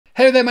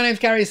Hello there, my name's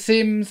Gary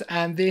Sims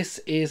and this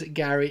is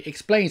Gary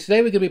Explains.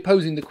 Today we're going to be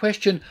posing the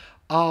question,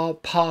 are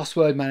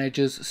password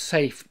managers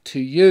safe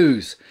to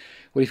use?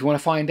 Well, if you want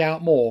to find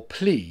out more,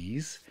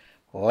 please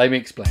let me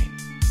explain.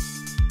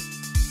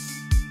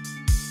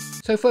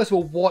 So first of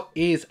all, what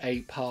is a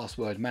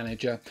password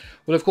manager?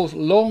 Well, of course,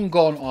 long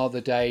gone are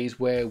the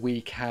days where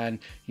we can,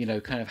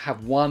 kind of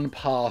have one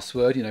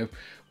password,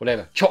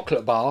 whatever,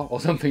 chocolate bar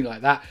or something like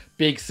that,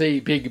 big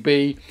C, big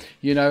B,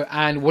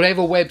 and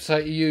whatever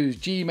website you use,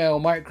 Gmail,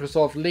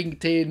 Microsoft,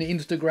 LinkedIn,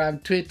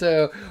 Instagram,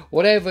 Twitter,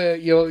 whatever,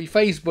 your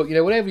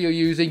Facebook, whatever you're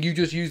using, you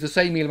just use the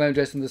same email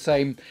address and the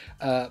same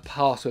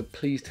password.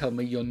 Please tell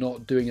me you're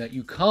not doing that.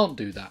 You can't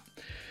do that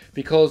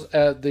because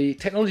the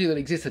technology that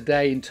exists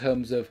today in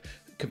terms of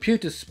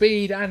computer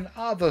speed and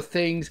other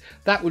things,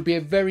 that would be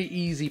a very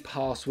easy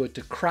password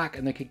to crack,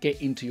 and they could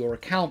get into your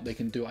account, they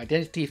can do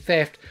identity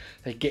theft,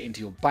 they get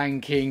into your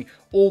banking,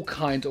 all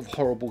kinds of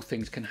horrible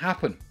things can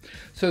happen.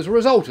 So as a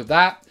result of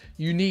that,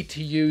 you need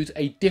to use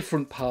a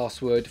different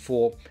password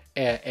for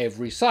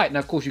every site. Now,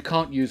 of course, you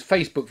can't use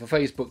Facebook for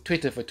Facebook,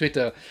 Twitter for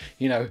Twitter,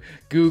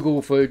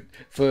 Google for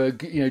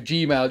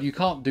Gmail. You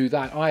can't do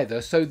that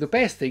either. So the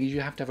best thing is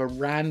you have to have a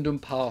random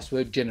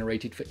password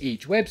generated for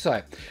each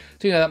website.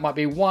 So that might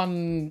be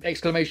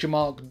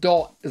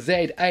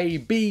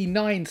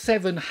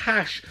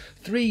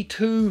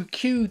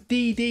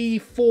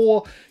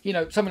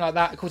 $.zab97#32QDD4, something like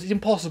that. Of course, it's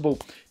impossible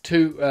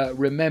to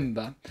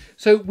remember.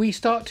 So we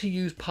start to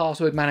use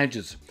password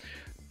managers,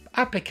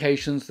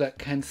 applications that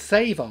can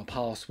save our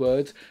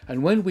passwords,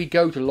 and when we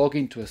go to log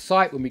into a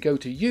site, when we go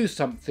to use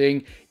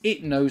something,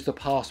 it knows the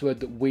password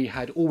that we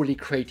had already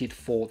created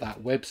for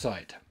that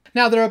website.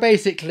 Now, there are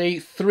basically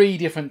three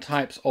different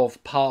types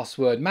of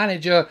password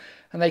manager,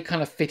 and they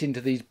kind of fit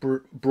into these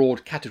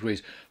broad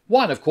categories.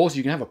 One, of course,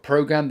 you can have a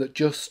program that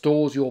just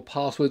stores your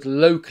passwords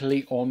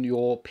locally on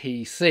your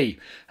PC.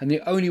 And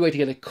the only way to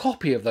get a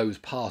copy of those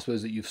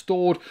passwords that you've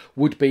stored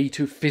would be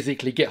to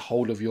physically get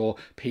hold of your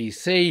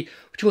PC,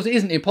 which of course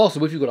isn't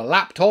impossible. If you've got a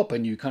laptop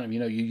and you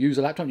you use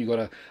a laptop, and you've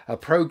got a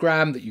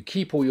program that you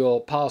keep all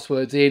your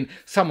passwords in,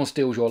 someone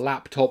steals your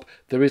laptop,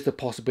 there is the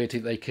possibility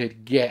that they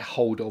could get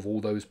hold of all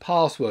those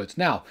passwords.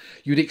 Now,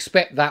 you'd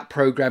expect that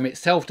program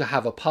itself to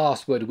have a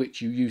password which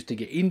you use to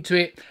get into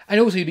it, and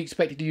also you'd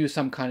expect it to use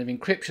some kind of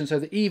encryption, so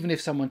that even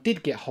if someone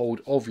did get hold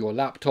of your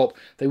laptop,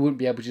 they wouldn't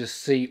be able to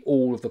just see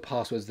all of the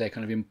passwords there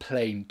kind of in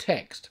plain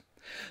text.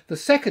 The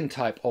second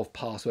type of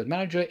password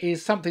manager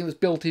is something that's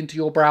built into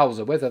your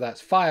browser, whether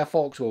that's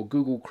Firefox or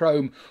Google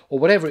Chrome or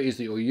whatever it is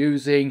that you're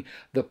using.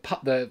 The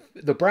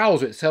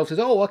browser itself says,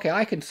 oh, okay,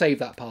 I can save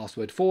that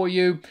password for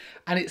you,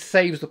 and it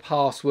saves the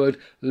password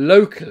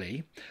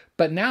locally.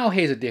 But now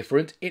here's a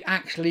difference, it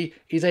actually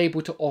is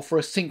able to offer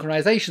a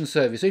synchronization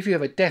service. So if you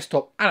have a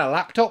desktop and a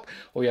laptop,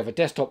 or you have a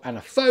desktop and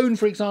a phone,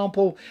 for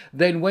example,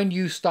 then when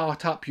you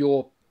start up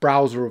your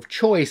browser of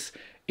choice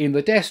in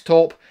the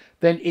desktop,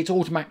 then it's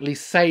automatically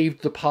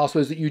saved the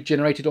passwords that you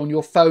generated on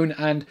your phone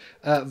and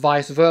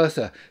vice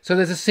versa. So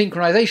there's a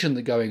synchronization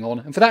that's going on.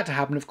 And for that to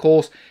happen, of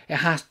course, it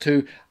has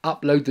to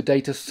upload the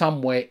data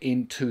somewhere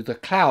into the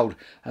cloud.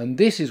 And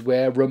this is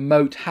where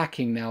remote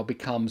hacking now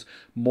becomes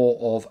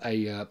more of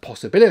a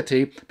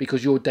possibility,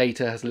 because your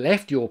data has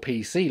left your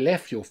PC,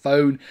 left your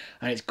phone,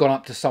 and it's gone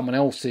up to someone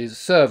else's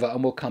server,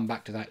 and we'll come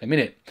back to that in a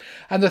minute.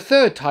 And the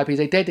third type is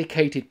a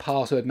dedicated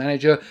password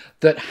manager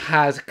that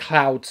has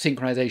cloud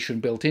synchronization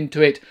built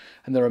into it.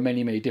 And there are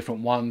many, many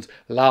different ones,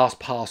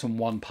 LastPass and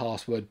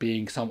 1Password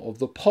being some of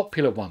the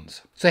popular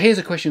ones. So here's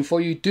a question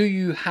for you. Do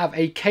you have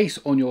a case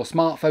on your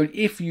smartphone?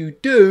 If you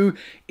do,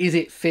 is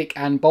it thick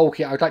and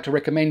bulky? I'd like to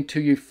recommend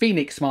to you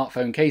Phoenix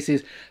smartphone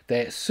cases.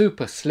 They're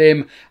super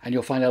slim, and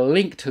you'll find a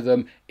link to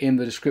them in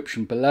the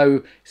description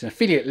below. It's an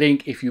affiliate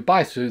link. If you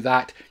buy through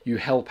that, you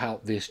help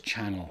out this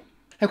channel.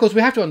 Of course,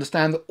 we have to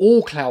understand that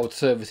all cloud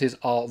services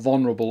are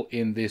vulnerable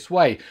in this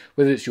way,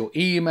 whether it's your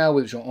email,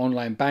 whether it's your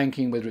online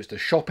banking, whether it's the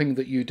shopping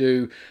that you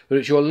do,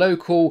 whether it's your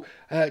local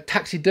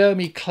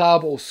taxidermy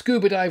club or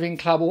scuba diving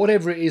club or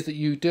whatever it is that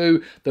you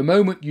do. The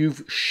moment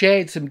you've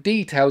shared some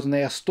details and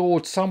they are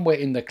stored somewhere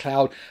in the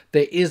cloud,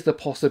 there is the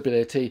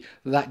possibility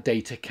that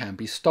data can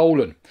be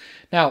stolen.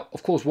 Now,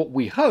 of course, what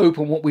we hope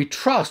and what we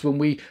trust when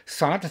we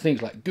sign up to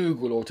things like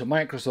Google or to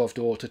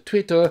Microsoft or to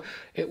Twitter,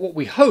 what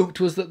we hoped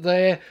was that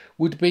there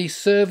would be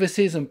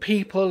services and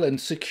people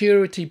and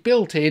security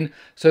built in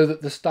so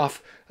that the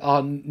stuff,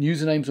 our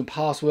usernames and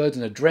passwords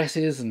and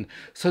addresses and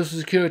social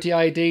security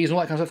IDs and all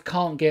that kind of stuff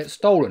can't get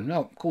stolen.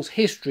 Now, of course,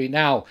 history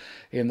now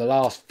in the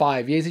last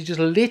 5 years is just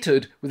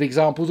littered with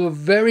examples of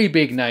very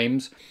big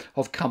names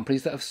of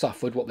companies that have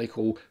suffered what they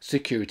call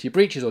security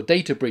breaches or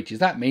data breaches.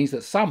 That means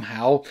that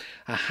somehow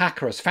a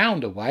hacker has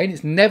found a way, and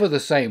it's never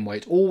the same way.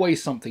 It's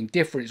always something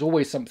different. It's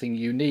always something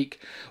unique,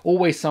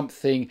 always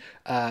something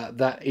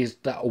that is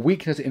a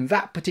weakness in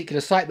that particular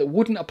site that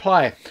wouldn't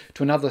apply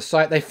to another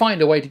site. They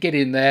find a way to get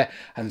in there,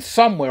 and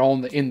somewhere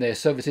in their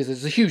services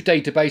there's a huge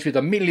database with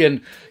 1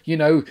 million,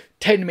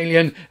 10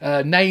 million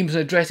names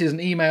and addresses and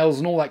emails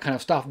and all that kind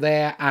of stuff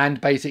there, and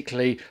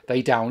basically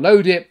they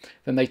download it,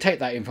 then they take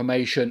that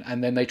information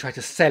and then they try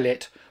to sell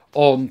it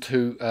on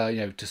to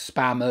to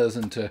spammers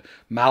and to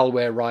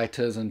malware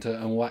writers and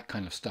all that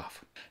kind of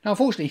stuff. Now,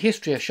 unfortunately,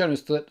 history has shown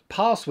us that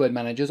password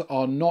managers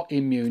are not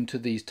immune to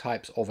these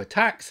types of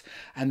attacks,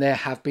 and there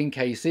have been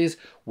cases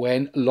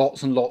when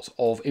lots and lots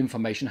of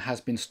information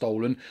has been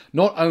stolen,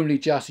 not only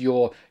just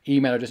your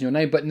email address and your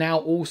name, but now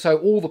also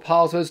all the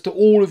passwords to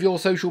all of your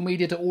social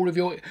media, to all of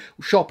your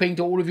shopping,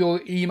 to all of your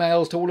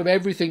emails, to all of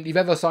everything you've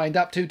ever signed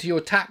up to your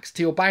tax,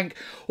 to your bank.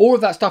 All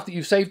of that stuff that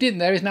you've saved in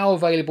there is now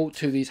available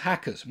to these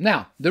hackers.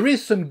 Now, there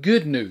is some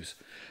good news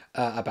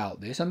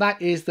about this, and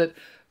that is that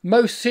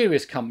most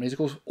serious companies, of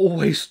course,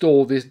 always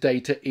store this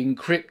data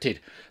encrypted.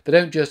 They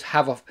don't just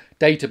have a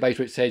database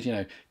where it says,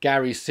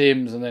 Gary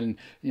Sims and then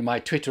my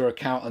Twitter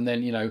account and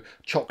then,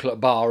 chocolate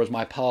bar as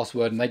my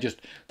password, and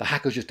the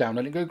hackers just download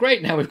it and go,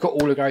 great, now we've got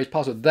all of Gary's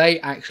password.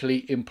 They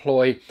actually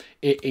employ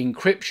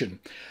encryption.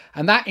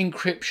 And that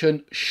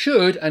encryption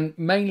should and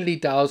mainly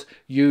does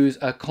use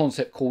a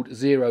concept called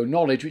zero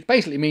knowledge, which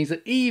basically means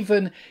that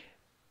even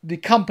the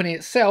company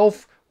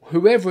itself,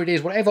 whoever it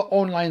is, whatever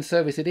online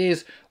service it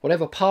is,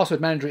 whatever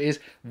password manager it is,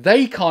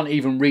 they can't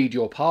even read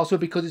your password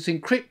because it's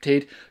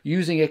encrypted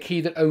using a key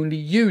that only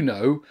you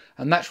know,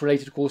 and that's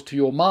related, of course, to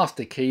your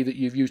master key that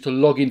you've used to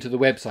log into the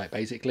website,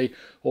 basically,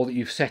 or that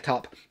you've set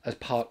up as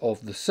part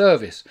of the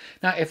service.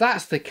 Now, if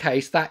that's the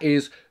case, that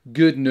is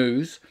good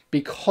news,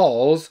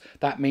 because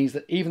that means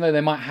that even though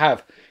they might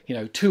have,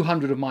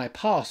 200 of my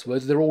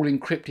passwords, they're all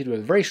encrypted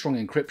with very strong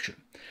encryption.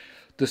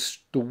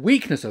 The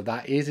weakness of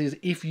that is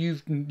if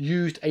you've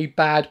used a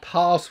bad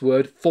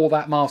password for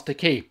that master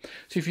key.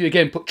 So if you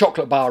again put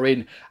chocolate bar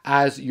in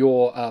as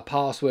your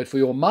password for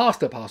your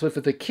master password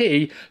for the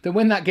key, then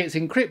when that gets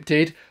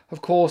encrypted,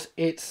 of course,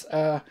 it's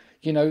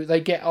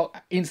they get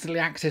instantly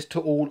access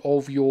to all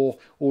of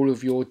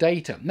your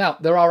data. Now,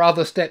 there are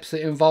other steps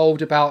that are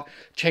involved about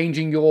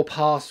changing your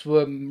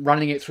password,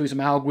 running it through some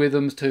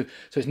algorithms so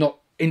it's not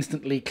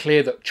instantly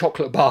clear that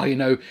chocolate bar,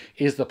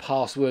 is the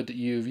password that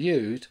you've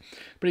used.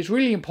 But it's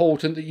really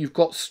important that you've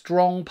got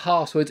strong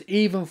passwords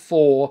even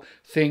for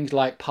things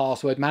like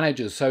password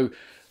managers. So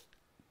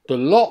the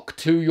lock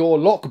to your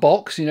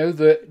lockbox,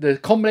 the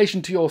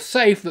combination to your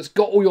safe that's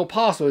got all your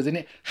passwords in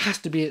it has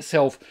to be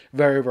itself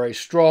very, very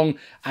strong.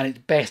 And it's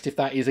best if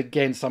that is,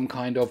 again, some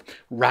kind of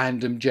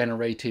random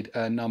generated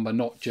number,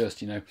 not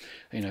just,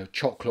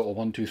 chocolate or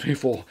 1, 2, 3,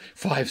 4,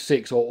 5,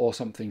 6 or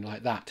something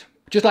like that.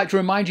 Just like to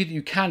remind you that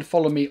you can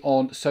follow me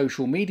on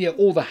social media.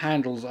 All the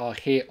handles are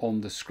here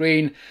on the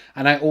screen.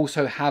 And I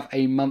also have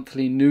a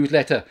monthly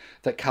newsletter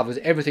that covers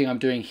everything I'm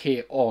doing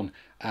here on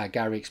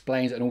Gary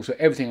Explains, and also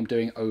everything I'm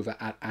doing over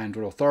at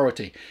Android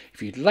Authority.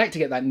 If you'd like to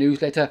get that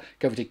newsletter,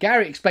 go over to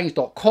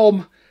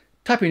GaryExplains.com,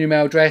 type in your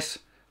email address,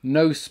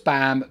 no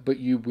spam, but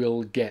you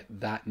will get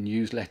that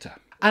newsletter.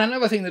 And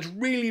another thing that's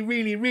really,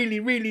 really,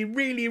 really, really,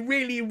 really,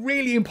 really,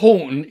 really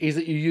important is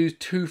that you use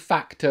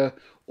two-factor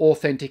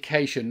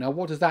authentication. Now,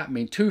 what does that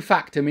mean?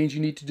 Two-factor means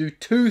you need to do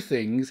two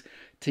things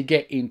to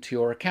get into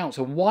your account.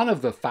 So one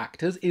of the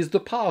factors is the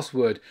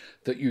password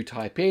that you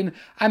type in,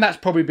 and that's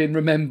probably been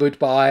remembered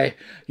by,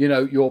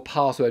 your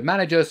password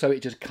manager, so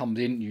it just comes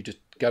in, you just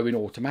go in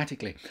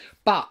automatically.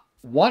 But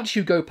once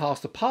you go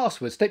past the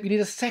password step, you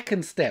need a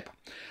second step.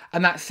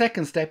 And that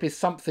second step is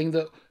something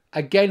that,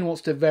 again,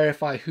 wants to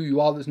verify who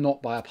you are, that's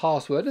not by a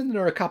password. And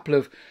there are a couple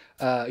of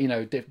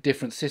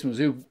different systems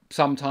who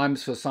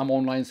sometimes, for some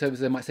online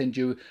services, they might send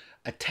you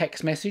a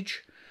text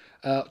message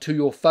to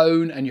your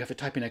phone, and you have to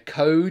type in a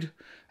code.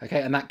 Okay,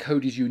 and that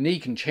code is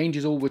unique and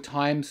changes all the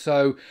time.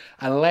 So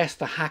unless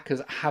the hackers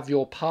have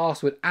your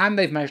password and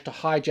they've managed to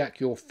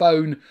hijack your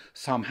phone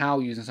somehow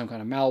using some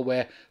kind of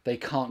malware, they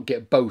can't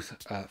get both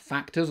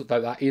factors, though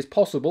that is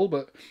possible,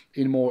 but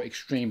in more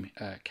extreme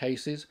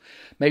cases.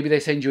 Maybe they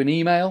send you an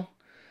email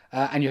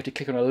and you have to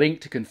click on a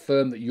link to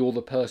confirm that you're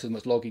the person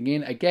that's logging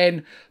in.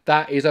 Again,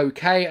 that is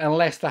okay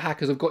unless the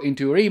hackers have got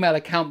into your email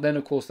account. Then,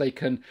 of course, they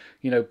can,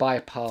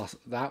 bypass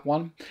that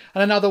one.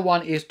 And another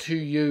one is to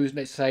use,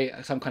 let's say,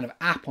 some kind of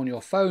app on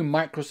your phone.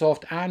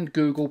 Microsoft and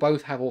Google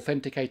both have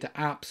authenticator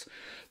apps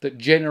that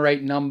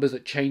generate numbers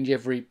that change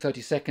every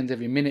 30 seconds,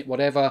 every minute,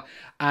 whatever.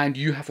 And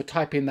you have to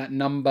type in that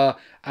number,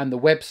 and the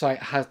website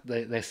has,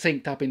 they're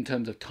synced up in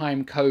terms of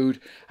time code,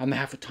 and they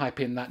have to type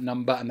in that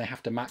number and they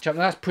have to match up.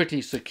 And that's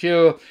pretty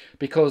secure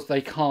because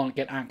they can't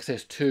get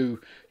access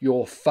to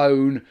your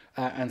phone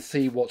and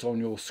see what's on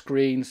your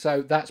screen.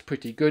 So that's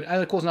pretty good.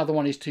 And of course, another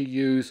one is to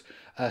use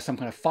some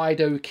kind of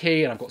FIDO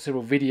key, and I've got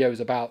several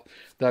videos about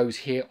those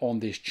here on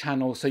this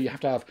channel. So you have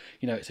to have,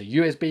 it's a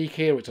USB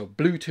key or it's a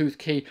Bluetooth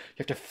key. You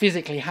have to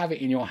physically have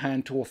it in your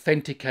hand to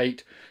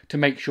authenticate to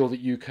make sure that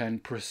you can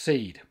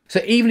proceed.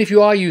 So even if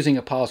you are using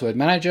a password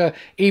manager,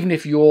 even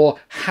if you're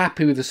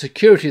happy with the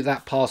security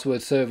that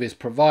password service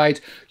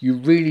provides, you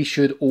really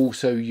should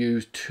also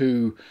use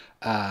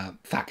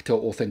two-factor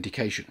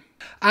authentication.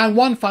 And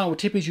one final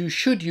tip is you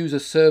should use a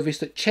service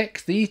that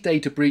checks these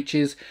data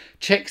breaches,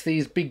 checks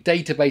these big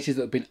databases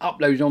that have been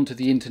uploaded onto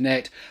the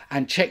internet,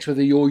 and checks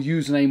whether your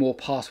username or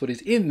password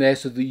is in there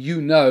so that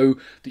you know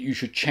that you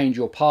should change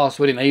your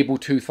password, enable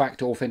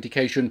two-factor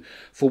authentication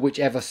for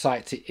whichever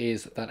sites it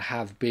is that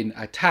have been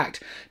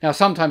attacked. Now,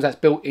 sometimes that's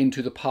built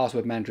into the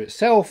password manager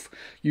itself.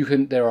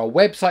 There are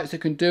websites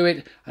that can do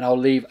it, and I'll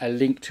leave a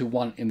link to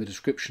one in the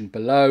description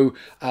below.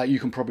 You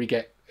can probably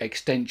get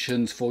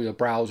extensions for your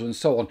browser and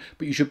so on,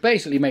 but you should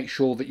basically make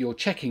sure that you're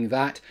checking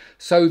that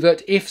so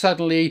that if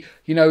suddenly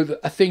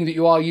a thing that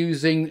you are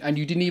using and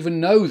you didn't even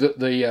know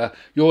that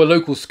your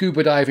local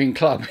scuba diving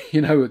club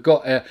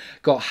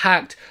got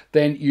hacked,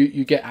 then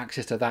you get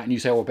access to that and you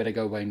say, oh, I better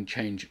go away and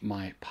change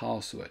my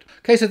password.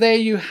 Okay, so there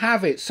you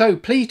have it. So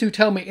please do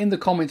tell me in the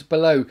comments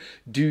below,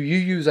 do you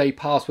use a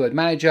password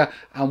manager,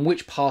 and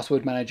which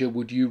password manager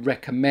would you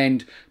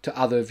recommend to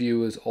other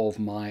viewers of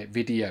my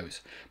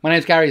videos? My name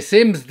is Gary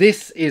Sims.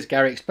 This is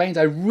Gary Explains.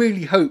 I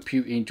really hope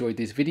you enjoyed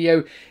this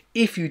video.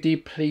 If you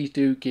did, please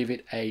do give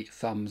it a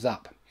thumbs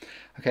up.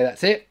 Okay,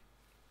 that's it.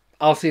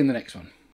 I'll see you in the next one.